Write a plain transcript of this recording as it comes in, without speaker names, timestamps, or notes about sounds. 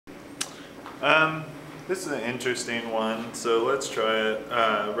This is an interesting one, so let's try it.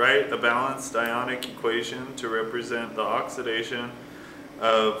 Write a balanced ionic equation to represent the oxidation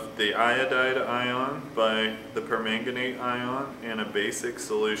of the iodide ion by the permanganate ion in a basic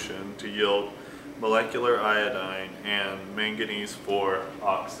solution to yield molecular iodine and manganese 4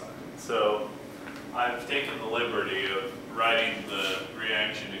 oxide. So I've taken the liberty of writing the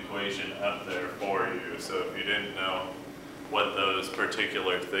reaction equation up there for you, so if you didn't know what those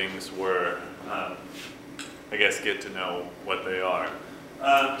particular things were, I guess get to know what they are.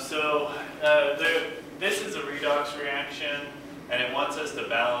 This is a redox reaction, and it wants us to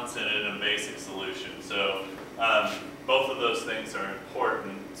balance it in a basic solution. So both of those things are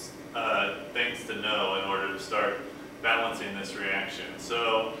important things to know in order to start balancing this reaction.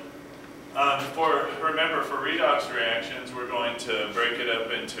 So remember, for redox reactions, we're going to break it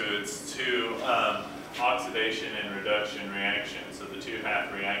up into its two oxidation and reduction reactions, so the two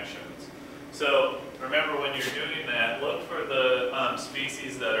half reactions. So remember, when you're doing that, look for the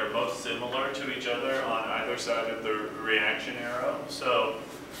species that are most similar to each other on either side of the reaction arrow. So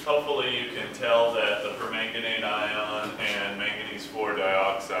hopefully you can tell that the permanganate ion and manganese 4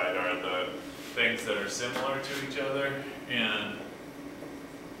 dioxide are the things that are similar to each other in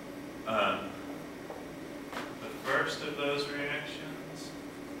the first of those reactions.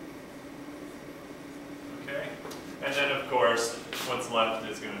 Okay, and then of course what's left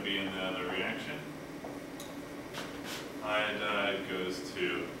is going to be in the other reaction. Iodide goes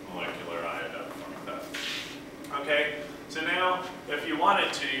to molecular iodide like that. Okay, so now if you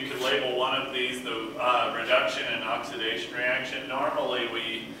wanted to, you could label one of these the reduction and oxidation reaction. Normally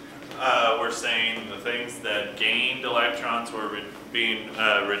we're saying the things that gained electrons were being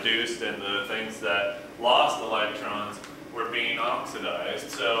reduced, and the things that lost electrons were being oxidized.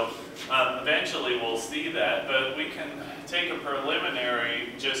 So eventually we'll see that, but we can take a preliminary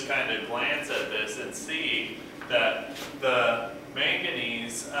just kind of glance at this and see that the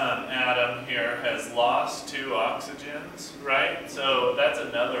manganese atom here has lost 2 oxygens, right? So that's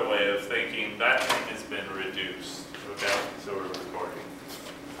another way of thinking that thing has been reduced. Okay, so we're recording.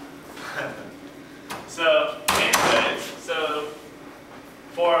 So anyways, so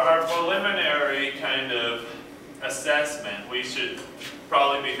for our preliminary kind of assessment, we should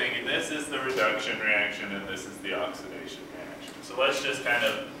probably be thinking this is the reduction reaction and this is the oxidation reaction. So let's just kind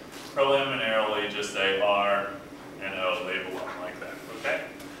of preliminarily just say R and O, label them like that, okay?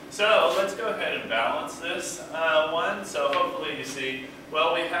 So let's go ahead and balance this one. So hopefully you see,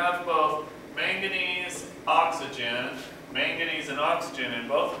 well, we have both manganese and oxygen in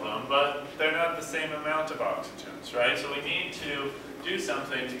both of them, but they're not the same amount of oxygens, right? So we need to do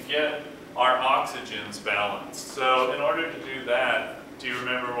something to get our oxygens balanced. So in order to do that, do you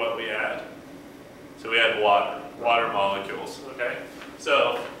remember what we had? So we had water molecules, okay?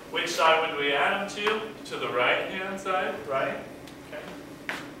 So which side would we add them to? To the right-hand side, right? Okay.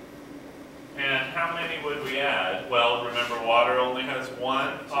 And how many would we add? Well, remember, water only has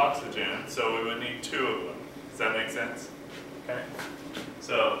 1 oxygen, so we would need 2 of them. Does that make sense? Okay.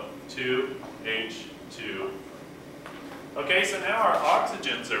 So 2H2. Okay, so now our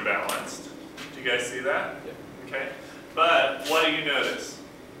oxygens are balanced. Do you guys see that? Yep. Okay. But what do you notice?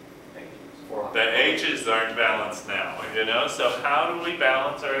 The H's aren't balanced now, you know? So how do we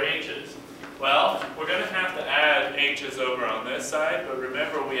balance our H's? Well, we're going to have to add H's over on this side, but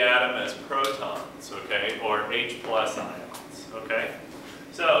remember we add them as protons, okay? Or H plus ions, okay?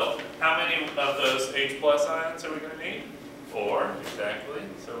 So how many of those H plus ions are we going to need? 4, exactly.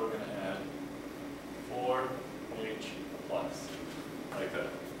 So we're going to add 4H plus, like that.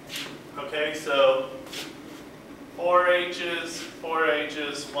 Okay, so 4 H's,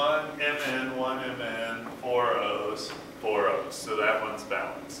 1 Mn, 1 Mn, 4 O's, 4 O's. So that one's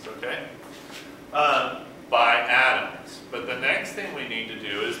balanced, okay? By atoms. But the next thing we need to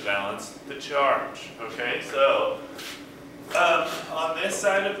do is balance the charge, okay? So on this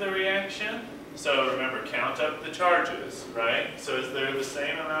side of the reaction, so remember, count up the charges, right? So is there the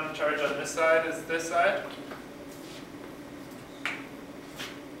same amount of charge on this side as this side?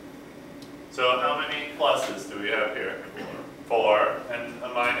 So how many pluses do we have here? 4 and a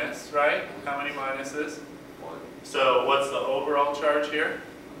minus, right? How many minuses? 1. So what's the overall charge here?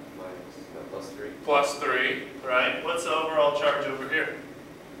 Plus 3. Plus 3, right? What's the overall charge over here?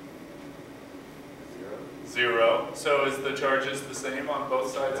 0. So is the charges the same on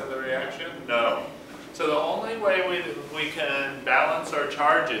both sides of the reaction? No. So the only way we can balance our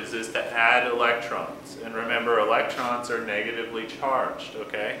charges is to add electrons. And remember, electrons are negatively charged,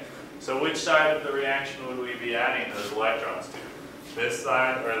 okay? So which side of the reaction would we be adding those electrons to? This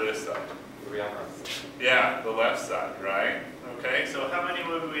side or this side? The reactants. Yeah, the left side, right? Okay, so how many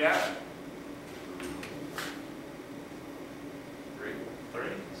would we add?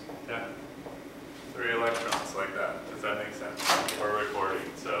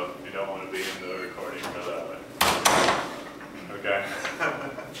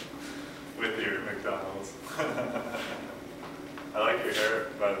 I like your hair,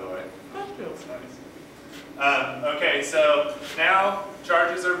 by the way. That feels nice. Okay, so now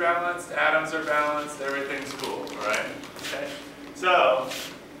charges are balanced, atoms are balanced, everything's cool, right? Okay. So,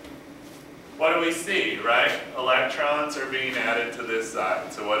 what do we see, right? Electrons are being added to this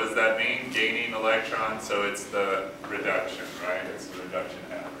side. So what does that mean? Gaining electrons, so it's the reduction, right? It's the reduction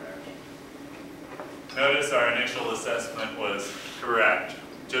half reaction. Notice our initial assessment was correct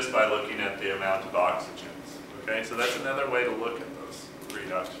just by looking at the amount of oxygens. Okay, so that's another way to look at those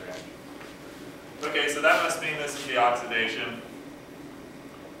redox reactions. Okay, so that must mean this is the oxidation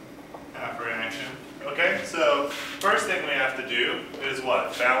half reaction. Okay, so first thing we have to do is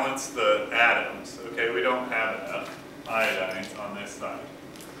what? Balance the atoms. Okay, we don't have enough iodines on this side.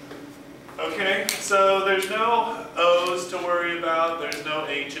 Okay, so there's no O's to worry about, there's no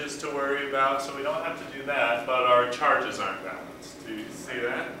H's to worry about, so we don't have to do that, but our charges aren't balanced. Do you see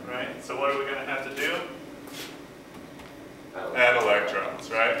that, right? So what are we going to have to do? Add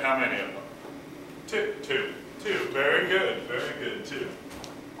electrons, right? How many of them? Two. Very good, 2.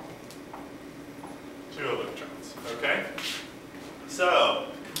 2 electrons, okay? So,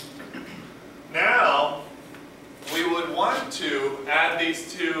 now we would want to add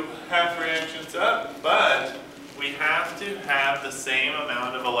these 2 half reactions up, but we have to have the same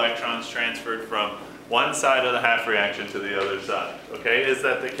amount of electrons transferred from one side of the half reaction to the other side, okay? Is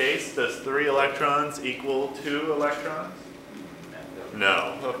that the case? Does 3 electrons equal 2 electrons?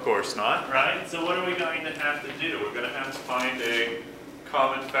 No, of course not, right? So what are we going to have to do? We're going to have to find a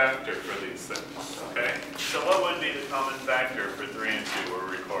common factor for these things, okay? So what would be the common factor for 3 and 2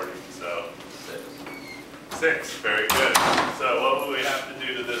 we're recording? So 6, very good. So what would we have to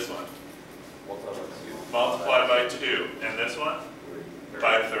do to this one? Multiply by 2. And this one?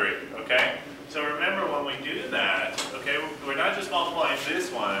 By 3, okay? So remember when we do that, okay, we're not just multiplying this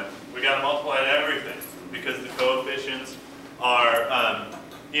one, we got to multiply everything because the coefficients are,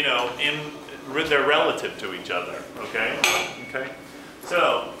 you know, they're relative to each other, okay? Okay?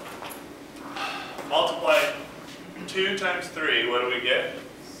 So, multiply 2 times 3, what do we get?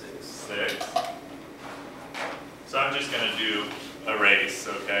 6. So I'm just going to do a race,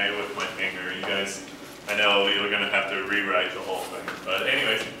 okay, with my finger. You guys, I know you're going to have to rewrite the whole thing. But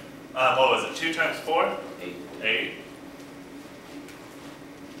anyways, what was it? 2 times 4? 8.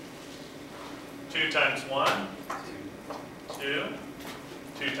 2 times 1? 2.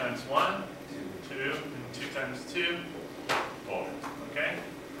 2 times 1? 2. And 2 times 2? 4. Okay?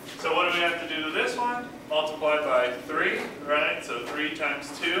 So what do we have to do to this one? Multiply by 3, right? So 3 times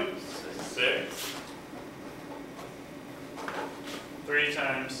 2? 6. 3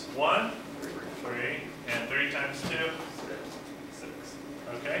 times 1? 3. And 3 times 2? 6.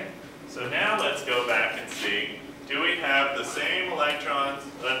 Okay? So now let's go back and see, do we have the same electrons,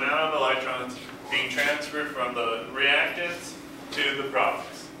 the amount of electrons being transferred from the reactants to the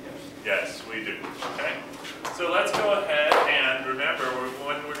products? Yes, we do. Okay? So let's go ahead and remember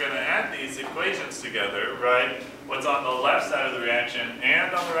when we're going to add these equations together, right? What's on the left side of the reaction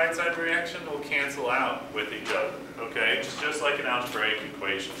and on the right side of the reaction will cancel out with each other. Okay? It's just like an algebraic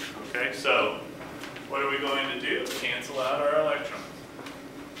equation. Okay? So what are we going to do? Cancel out our electrons.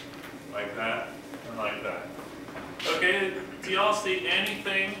 Like that and like that. Okay? Do y'all see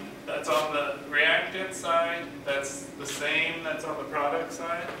anything that's on the reactant side that's the same that's on the product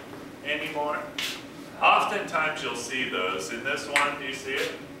side anymore? Oftentimes you'll see those. In this one, do you see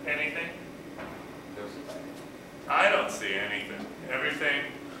it? Anything? I don't see anything. Everything.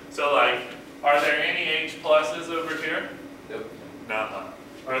 So like, are there any H pluses over here? Nope. Nuh-uh.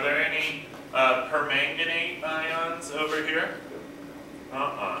 Are there any permanganate ions over here?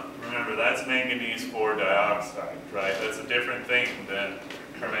 Remember, that's manganese 4 dioxide, right? That's a different thing than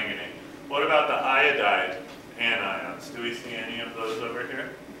permanganate. What about the iodide anions? Do we see any of those over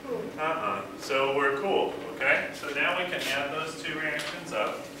here? So we're cool, okay? So now we can add those 2 reactions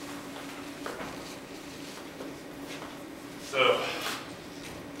up. So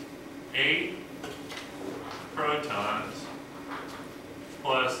 8 protons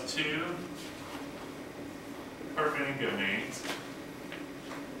plus 2 permanganates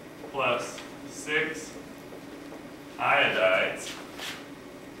plus 6 iodides.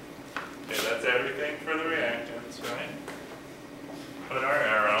 Okay, that's everything for the reactants, right? Put our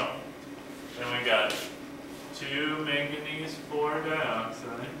arrow. Then we got 2 manganese 4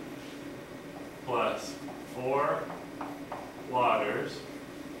 dioxide plus 4 waters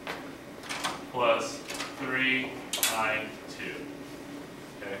plus 3 I2.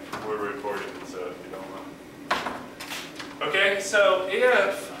 Okay, we're recording, so if you don't mind. Okay, so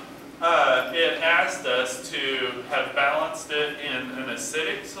if it asked us to have balanced it in an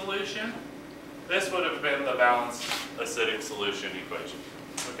acidic solution, this would have been the balanced acidic solution equation.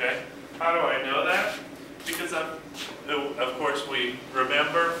 Okay? How do I know that? Because of course we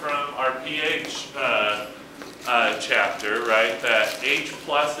remember from our pH chapter, right, that H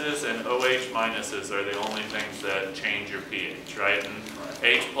pluses and OH minuses are the only things that change your pH, right? And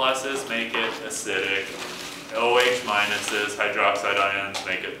H pluses make it acidic, OH minuses, hydroxide ions,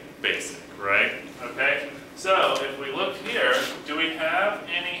 make it basic, right? Okay? So if we look here, do we have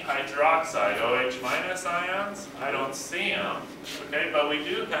any hydroxide OH minus ions? I don't see them, okay? But we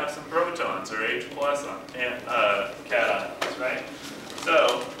do have some protons or H plus cations, right?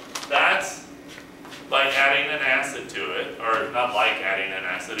 So that's like adding an acid to it, or not like adding an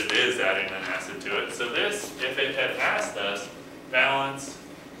acid, it is adding an acid to it. So this, if it had asked us, balance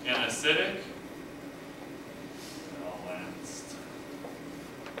in acidic, balanced.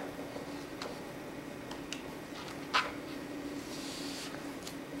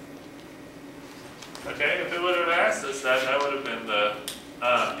 Okay, if it would have asked us that, that would have been the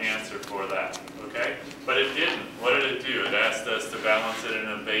answer for that, okay? But it didn't. What did it do? It asked us to balance it in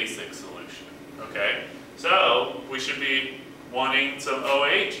a basic solution, okay? So, we should be wanting some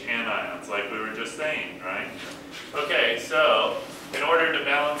OH anions, like we were just saying, right? Okay, so, in order to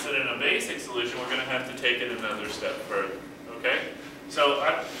balance it in a basic solution, we're going to have to take it another step further, okay? So,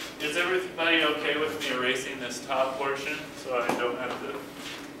 is everybody okay with me erasing this top portion so I don't have to...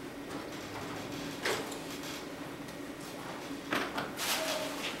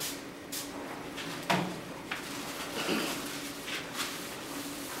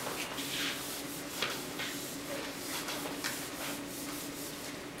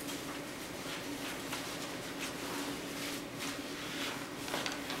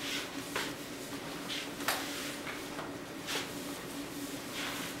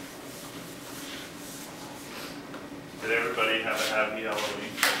 Did everybody have a happy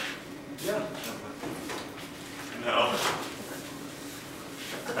Halloween? Yeah. No.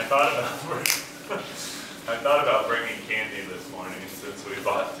 I thought about bringing candy this morning since we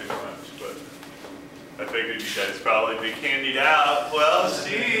bought too much, but I figured you guys probably be candied out. Well,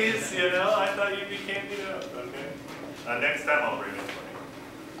 geez, you know, I thought you'd be candied out. Okay. Next time I'll bring it for you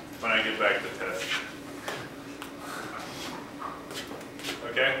when I get back to test.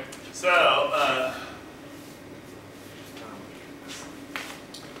 Okay. So.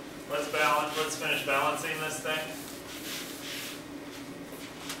 Let's finish balancing this thing.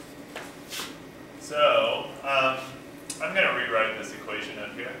 So, I'm going to rewrite this equation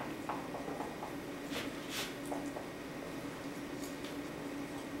up here.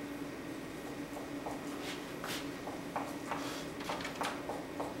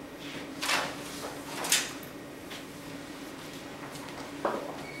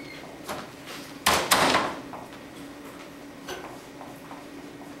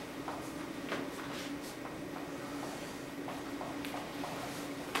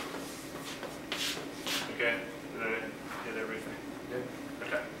 Okay, did I get everything? Yeah.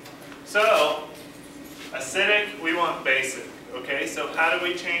 Okay. So, acidic, we want basic. Okay, so how do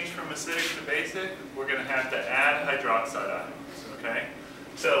we change from acidic to basic? We're going to have to add hydroxide ions. Okay,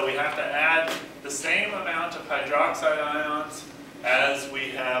 so we have to add the same amount of hydroxide ions as we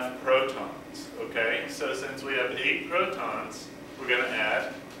have protons. Okay, so since we have 8 protons, we're going to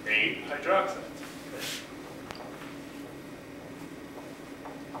add 8 hydroxides. Okay.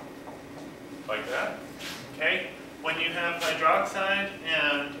 Like that. Okay, when you have hydroxide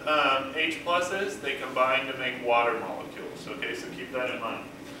and H pluses, they combine to make water molecules. Okay, so keep that in mind.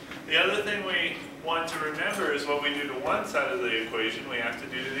 The other thing we want to remember is what we do to one side of the equation, we have to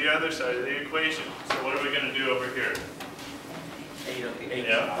do to the other side of the equation. So what are we going to do over here? 8 of the 8.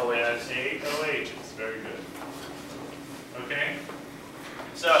 Yeah, we add 8 OHs. Very good. Okay,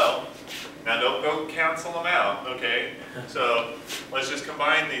 so now don't go cancel them out. Okay, so let's just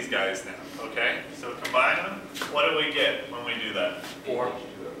combine these guys now. Okay, so combine them. What do we get when we do that? 4.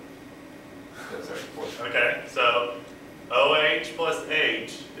 No, sorry, 4. Okay, so OH plus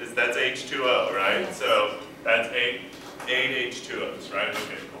H that's H2O, right? So that's 8 H2Os, right?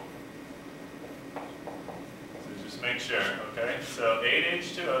 Okay, cool. So just make sure, okay? So 8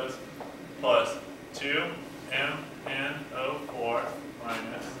 H2Os plus 2 MnO4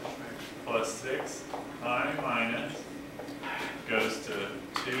 minus plus 6 I minus goes to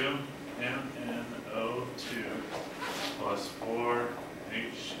 2 MnO2 plus 4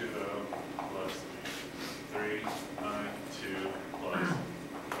 H2O plus 3 I2 plus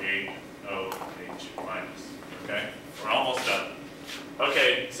 8 OH minus. Okay, we're almost done.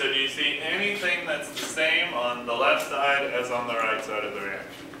 Okay, so do you see anything that's the same on the left side as on the right side of the reaction?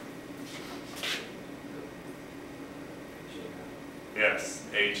 Yes. 6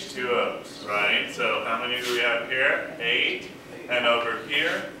 H2Os, right? So how many do we have here? 8. And over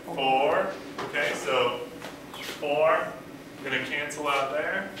here, 4. Okay, so 4. Going to cancel out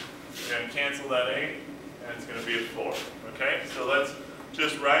there. We're going to cancel that 8. And it's going to be a 4. Okay, so let's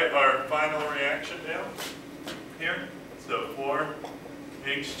just write our final reaction down here. So 4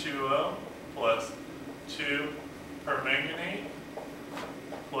 H2O plus 2 permanganate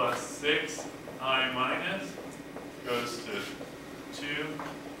plus 6 I minus goes to 2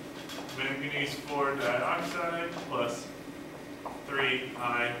 manganese 4 dioxide plus 3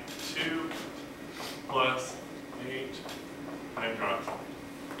 I2 plus 8 hydroxide.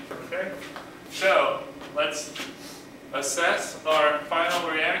 Okay? So let's assess our final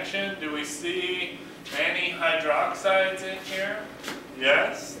reaction. Do we see any hydroxides in here?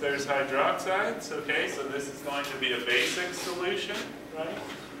 Yes, there's hydroxides. Okay, so this is going to be a basic solution, right?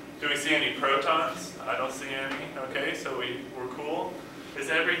 Do we see any protons? I don't see any. Okay, so we're cool. Is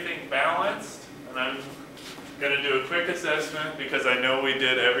everything balanced? And I'm going to do a quick assessment because I know we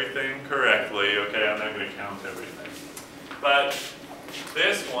did everything correctly. Okay, I'm not going to count everything. But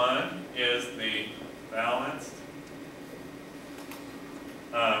this one is the balanced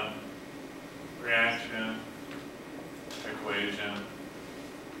reaction equation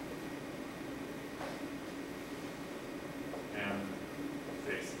and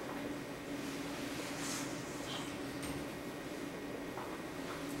basic.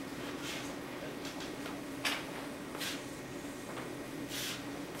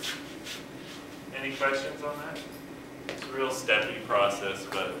 Any questions on that? It's a real steppy process,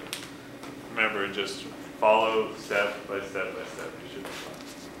 but remember, just follow step by step by step. You should be fine.